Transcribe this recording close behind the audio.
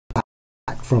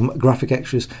From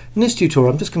Graphicxtras. In this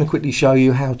tutorial I'm just going to quickly show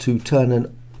you how to turn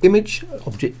an image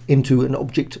object into an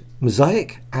object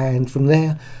mosaic, and from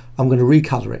there I'm going to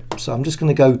recolor it. So I'm just going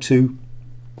to go to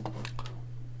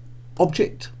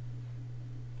Object,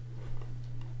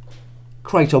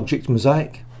 Create Object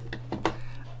Mosaic,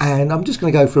 and I'm just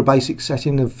going to go for a basic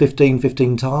setting of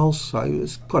 15 tiles. So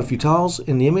there's quite a few tiles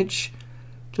in the image.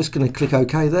 Just going to click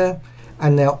OK there,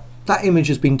 and now that image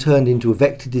has been turned into a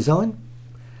vector design.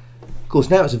 Of course,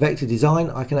 now it's a vector design,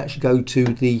 I can actually go to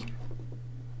the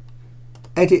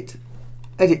edit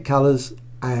colors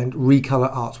and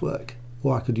recolor artwork,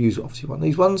 or I could use obviously one of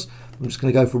these ones. I'm just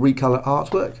going to go for recolor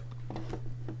artwork,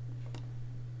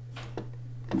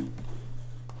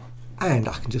 and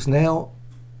I can just now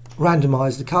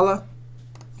randomize the color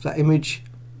of that image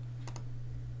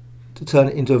to turn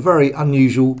it into a very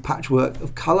unusual patchwork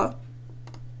of color.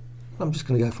 I'm just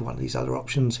going to go for one of these other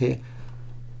options here.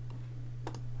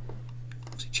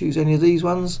 Choose any of these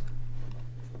ones,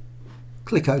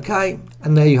 click OK,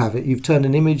 and there you have it. You've turned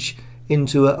an image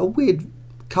into a weird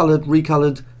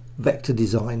recolored vector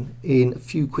design in a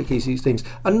few quick easy things.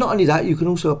 And not only that, you can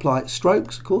also apply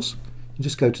strokes. Of course, you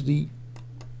just go to the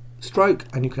stroke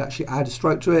and you can actually add a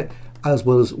stroke to it, as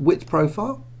well as width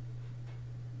profile.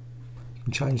 You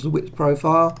can change the width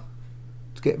profile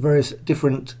to get various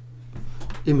different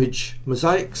image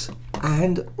mosaics.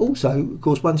 And also, of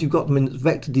course, once you've got them in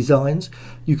vector designs,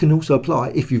 you can also apply,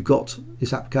 if you've got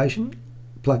this application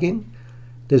plugin,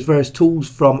 there's various tools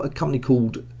from a company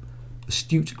called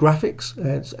Astute Graphics.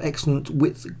 It's an excellent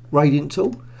width gradient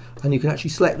tool, and you can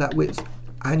actually select that width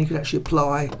and you can actually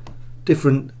apply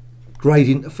different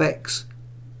gradient effects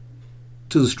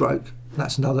to the stroke.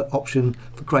 That's another option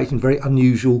for creating very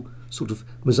unusual sort of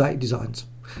mosaic designs.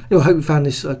 Anyway, I hope you found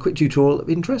this quick tutorial of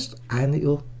interest, and that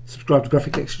you'll subscribe to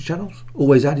Graphicxtras channels,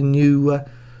 always adding new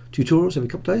tutorials every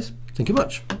couple of days. Thank you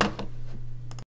much.